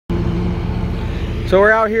So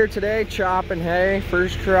we're out here today chopping hay,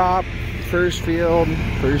 first crop, first field,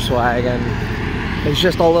 first wagon. It's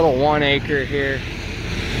just a little 1 acre here.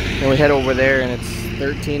 And we head over there and it's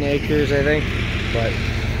 13 acres, I think. But,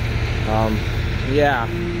 yeah.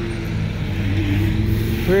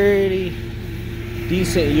 Pretty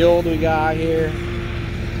decent yield we got here.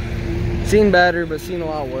 Seen better, but seen a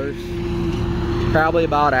lot worse. Probably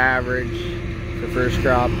about average for first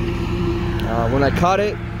crop. When I cut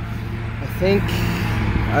it, I think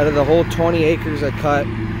out of the whole 20 acres I cut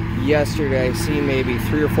yesterday, I see maybe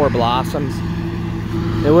 3 or 4 blossoms.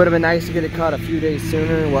 It would have been nice to get it cut a few days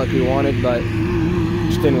sooner, like we wanted, but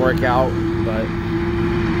just didn't work out. But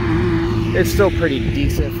it's still pretty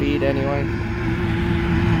decent feed anyway.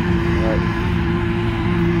 But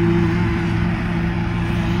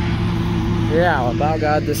yeah, I about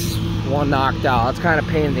got this one knocked out. It's kind of a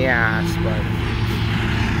pain in the ass, but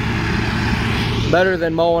better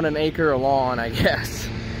than mowing an acre of lawn, I guess.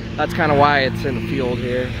 That's kind of why it's in the field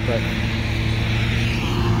here. But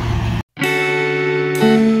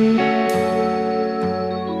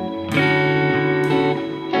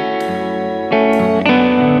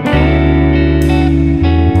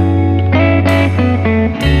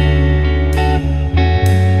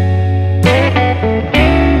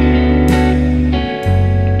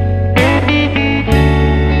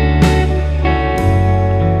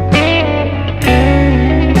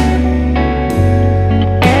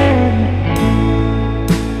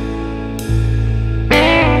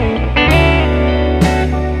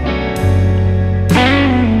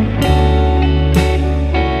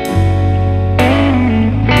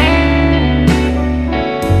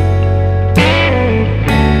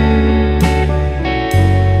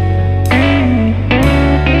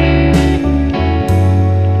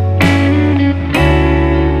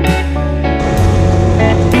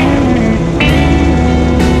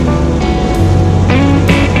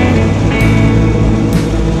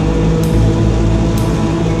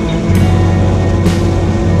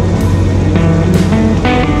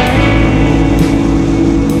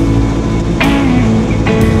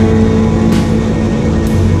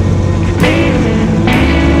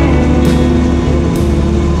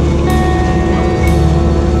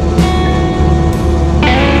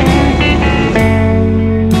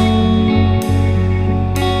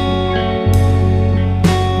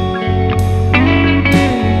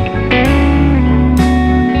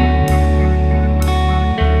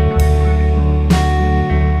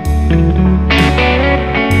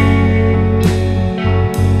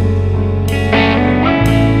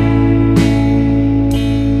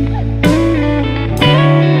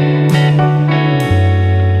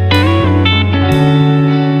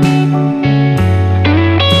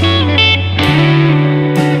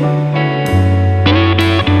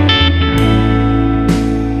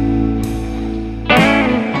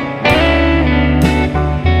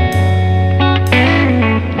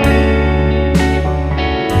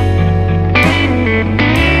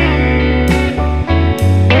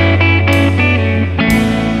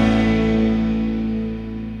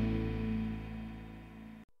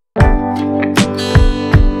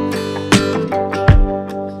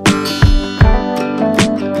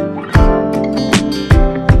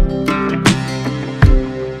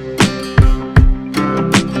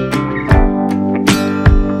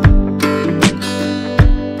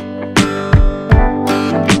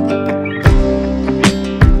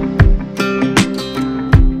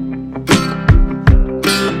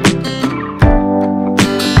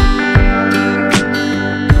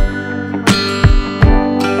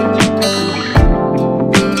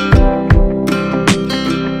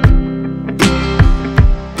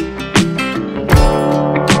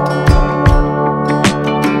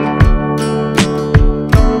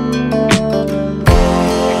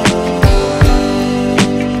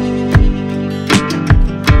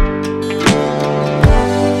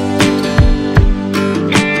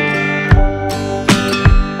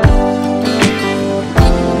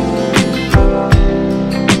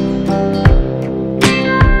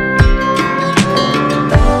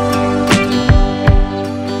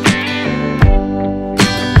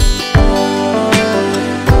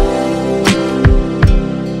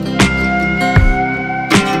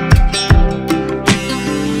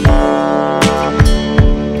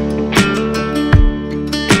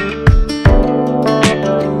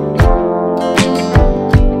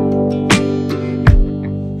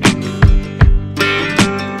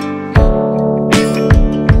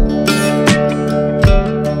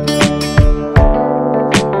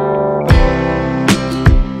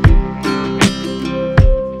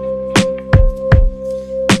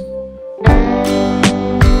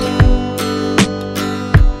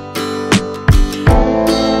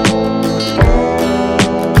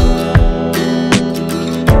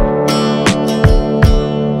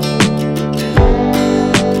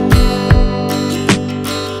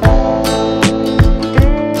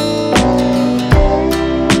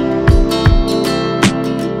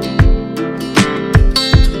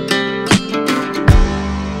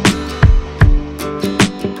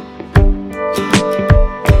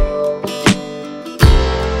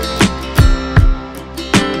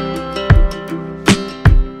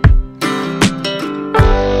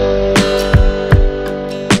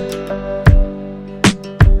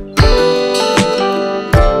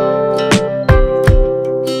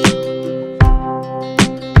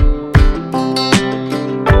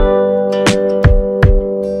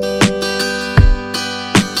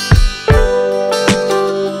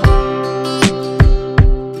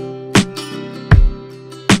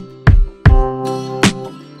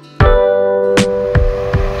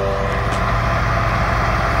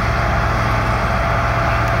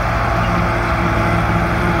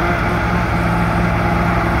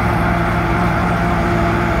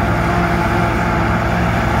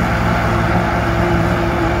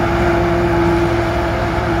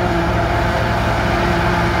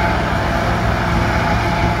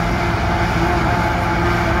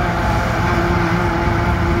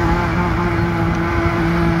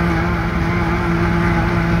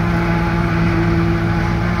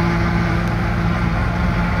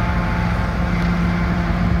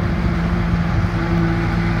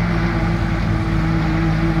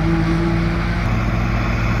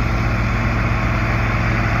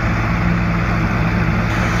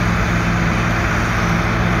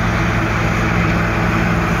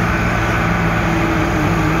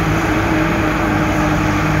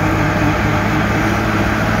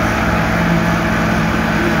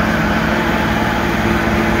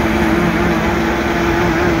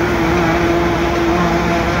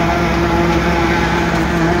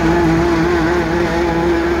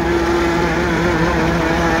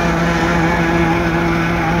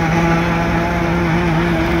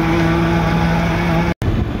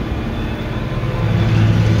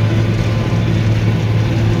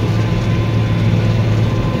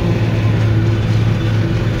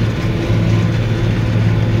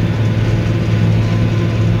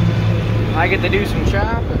get to do some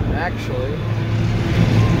chopping, actually.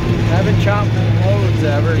 Haven't chopped loads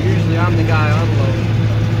ever. Usually I'm the guy unloading.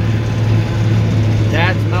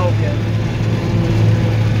 Dad's milking.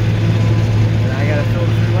 And I gotta fill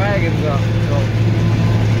 3 wagons up, so.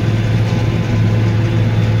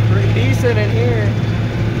 Pretty decent in here.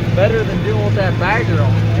 Better than dealing with that bagger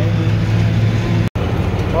all day.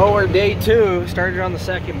 Well, we're day 2. Started on the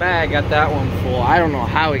 2nd bag. Got that one full. I don't know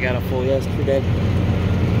how we got it full yesterday.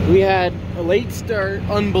 We had a late start,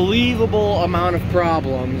 unbelievable amount of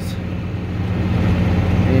problems,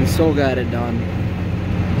 and still got it done.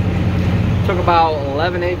 Took about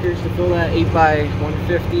 11 acres to fill that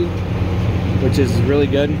 8x150, which is really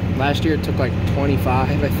good. Last year it took like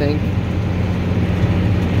 25, I think.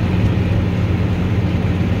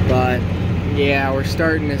 But yeah, we're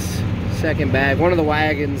starting this 2nd bag. One of the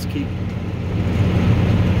wagons keep,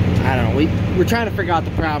 I don't know, we're trying to figure out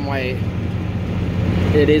the problem why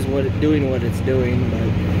it is doing what it's doing, but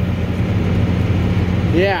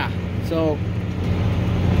yeah, so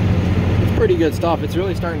it's pretty good stuff. It's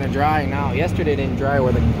really starting to dry now. Yesterday it didn't dry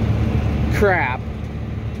with a crap,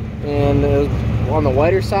 and it was on the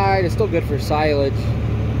wetter side. It's still good for silage,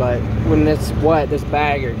 but when it's wet, this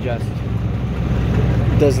bagger just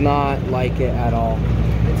does not like it at all.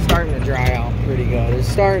 It's starting to dry out pretty good. It's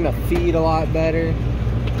starting to feed a lot better.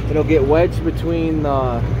 It'll get wedged between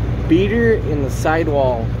the beater in the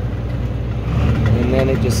sidewall, and then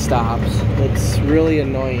it just stops. It's really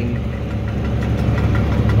annoying.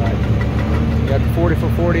 But we got the 40 for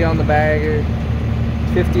 40 on the bagger,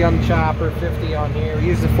 50 on the chopper, 50 on here. We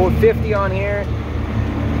use the 450 on here.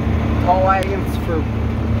 Tall wagons for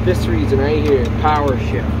this reason right here, power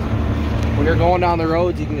shift. When you're going down the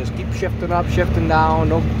roads, you can just keep shifting up, shifting down,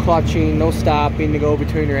 no clutching, no stopping to go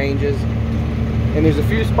between ranges. And there's a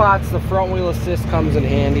few spots the front wheel assist comes in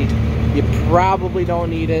handy. You probably don't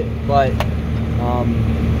need it, but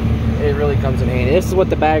it really comes in handy. This is what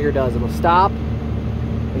the bagger does. It'll stop,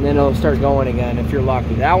 and then it'll start going again if you're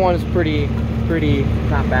lucky. That one is pretty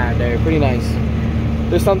not bad there, pretty nice.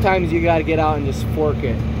 There's sometimes you gotta get out and just fork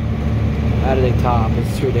it out of the top.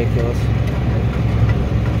 It's ridiculous.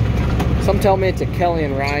 Some tell me it's a Kelly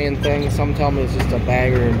and Ryan thing. Some tell me it's just a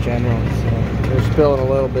bagger in general. So they're spilling a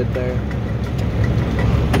little bit there.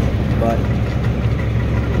 But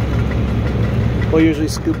we'll usually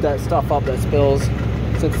scoop that stuff up that spills,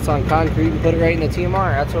 since it's on concrete, and put it right in the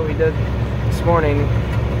TMR. That's what we did this morning.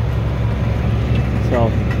 So,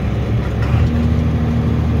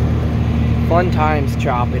 fun times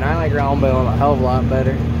chopping. I like round bale a hell of a lot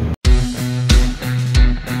better.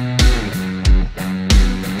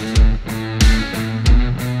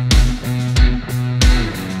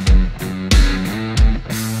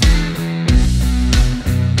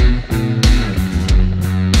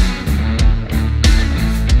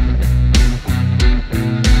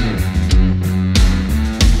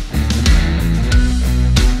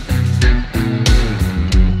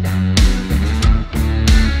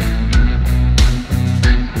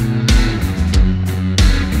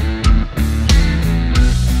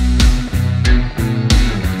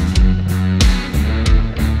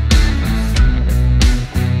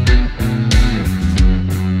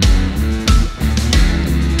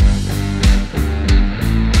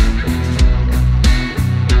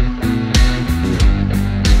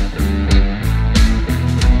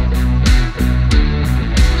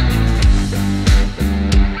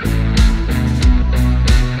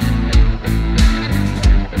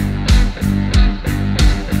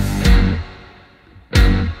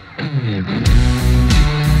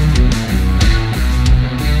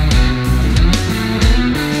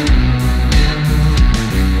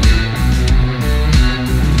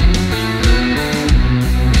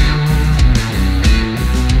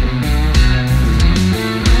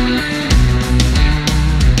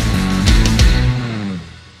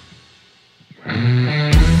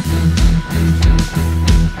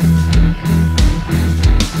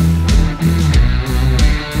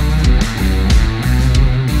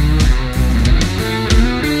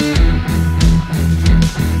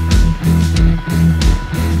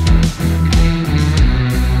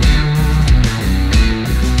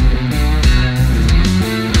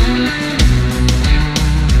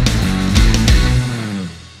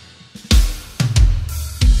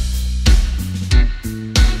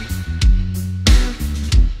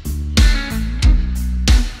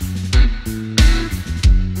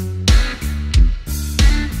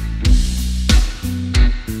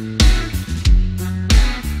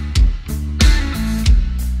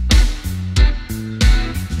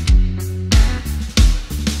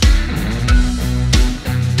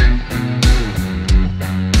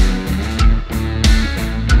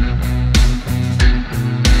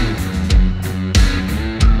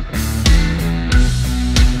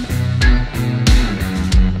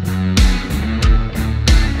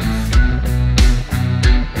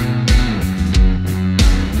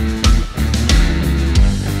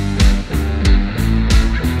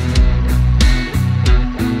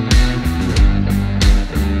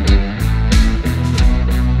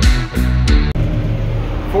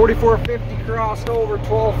 450 crossed over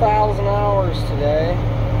 12,000 hours today.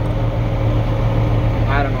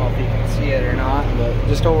 I don't know if you can see it or not, but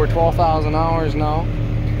just over 12,000 hours now.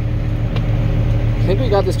 I think we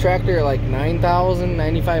got this tractor at like 9,000,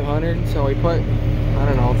 9,500, so we put, I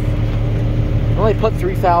don't know, we only put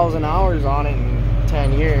 3,000 hours on it in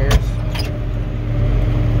 10 years.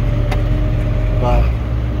 But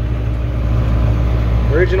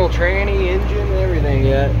original tranny, engine, and everything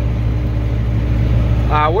yet.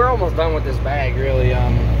 We're almost done with this bag, really.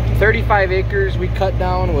 35 acres we cut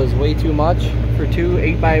down was way too much for two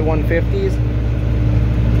 8x150s.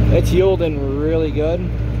 It's yielding really good,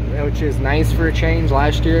 which is nice for a change.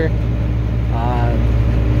 Last year,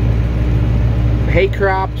 hay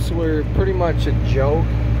crops were pretty much a joke.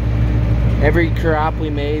 Every crop we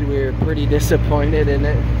made, we were pretty disappointed in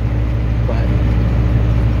it. But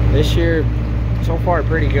this year, so far,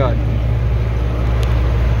 pretty good.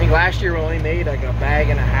 I think last year we only made like a bag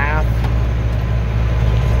and a half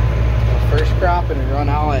the first crop, and we run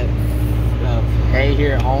out of hay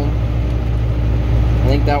here at home. I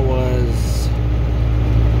think that was,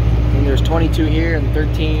 I mean, there's 22 here and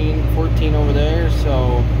 13, 14 over there,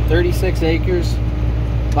 so 36 acres.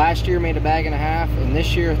 Last year made a bag and a half, and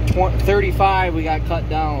this year 35 we got cut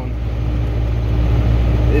down.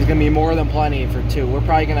 There's gonna be more than plenty for two. We're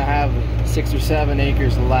probably gonna have 6 or 7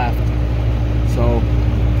 acres left. So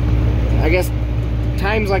I guess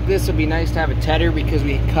times like this would be nice to have a tedder, because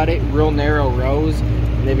we cut it real narrow rows,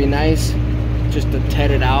 and it'd be nice just to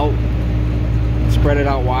ted it out, spread it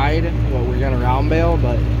out wide. Well, we're gonna round bale,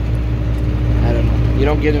 but I don't know. You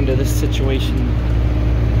don't get into this situation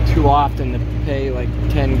too often to pay like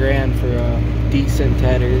 10 grand for a decent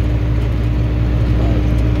tedder.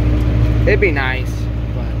 But it'd be nice,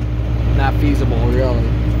 but not feasible, really.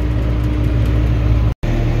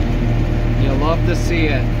 You'll love to see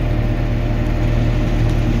it.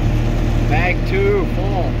 Bag 2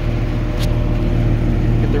 full.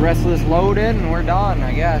 Get the rest of this load in and we're done,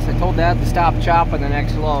 I guess. I told Dad to stop chopping the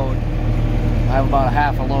next load. I have about a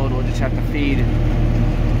half a load we'll just have to feed.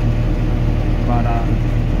 But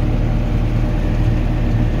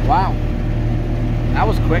wow, that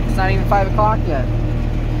was quick. It's not even 5 o'clock yet,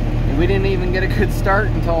 and we didn't even get a good start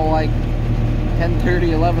until like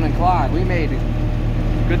 10:30, 11 o'clock. We made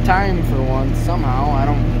good time for once somehow. I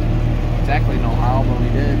don't exactly know how, but we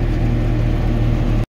did.